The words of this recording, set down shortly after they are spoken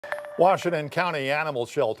Washington County Animal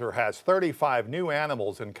Shelter has 35 new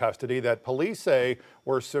animals in custody that police say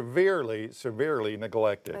were severely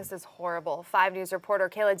neglected. This is horrible. 5 News reporter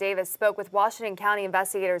Kayla Davis spoke with Washington County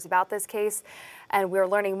investigators about this case, and we're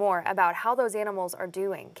learning more about how those animals are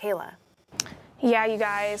doing. Kayla. Yeah, you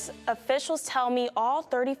guys, officials tell me all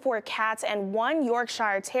 34 cats and 1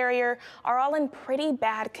 Yorkshire Terrier are all in pretty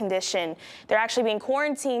bad condition. They're actually being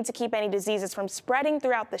quarantined to keep any diseases from spreading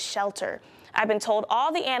throughout the shelter. I've been told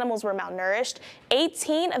all the animals were malnourished,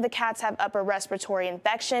 18 of the cats have upper respiratory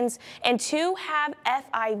infections, and 2 have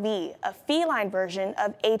FIV, a feline version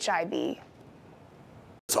of HIV.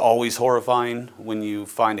 It's always horrifying when you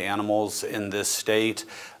find animals in this state.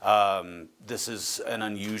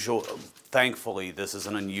 Thankfully, this is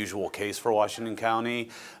an unusual case for Washington County.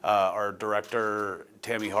 Our director,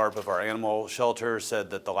 Tammy Harp of our animal shelter, said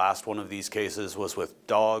that the last one of these cases was with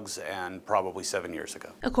dogs and probably 7 years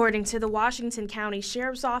ago. According to the Washington County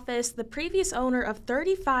Sheriff's Office, the previous owner of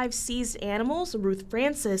 35 seized animals, Ruth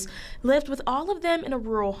Francis, lived with all of them in a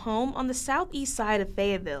rural home on the southeast side of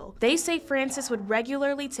Fayetteville. They say Francis would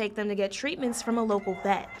regularly take them to get treatments from a local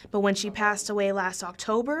vet, but when she passed away last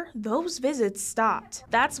October, those visits stopped.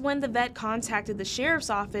 That's when the vet contacted the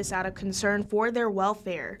sheriff's office out of concern for their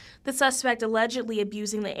welfare. The suspect allegedly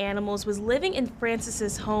abusing the animals was living in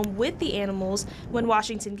Francis's home with the animals when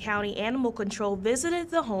Washington County Animal Control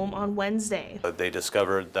visited the home on Wednesday. They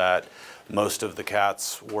discovered that most of the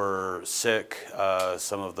cats were sick,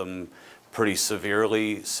 some of them pretty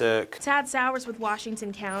severely sick. Tad Sowers with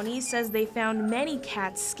Washington County says they found many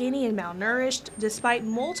cats skinny and malnourished despite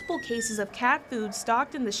multiple cases of cat food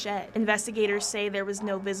stocked in the shed. Investigators say there was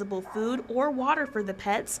no visible food or water for the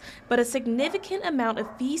pets, but a significant amount of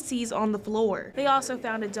feces on the floor. They also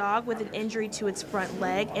found a dog with an injury to its front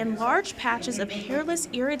leg and large patches of hairless,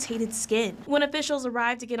 irritated skin. When officials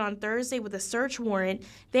arrived again on Thursday with a search warrant,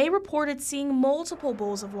 they reported seeing multiple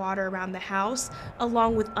bowls of water around the house,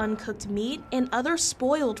 along with uncooked meat and other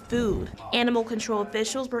spoiled food. Animal control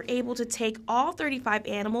officials were able to take all 35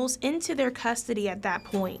 animals into their custody at that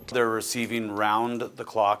point. They're receiving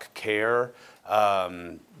round-the-clock care.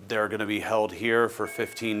 They're going to be held here for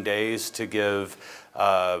 15 days to give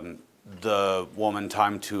the woman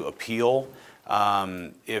time to appeal.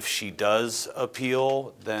 If she does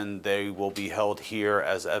appeal, then they will be held here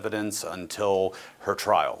as evidence until her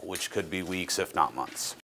trial, which could be weeks, if not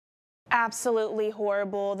months. Absolutely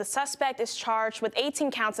horrible. The suspect is charged with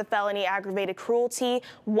 18 counts of felony aggravated cruelty,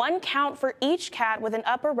 1 count for each cat with an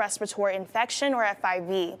upper respiratory infection or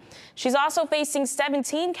FIV. She's also facing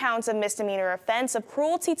 17 counts of misdemeanor offense of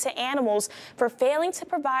cruelty to animals for failing to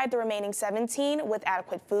provide the remaining 17 with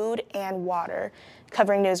adequate food and water.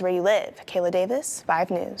 Covering news where you live, Kayla Davis,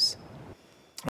 5 News.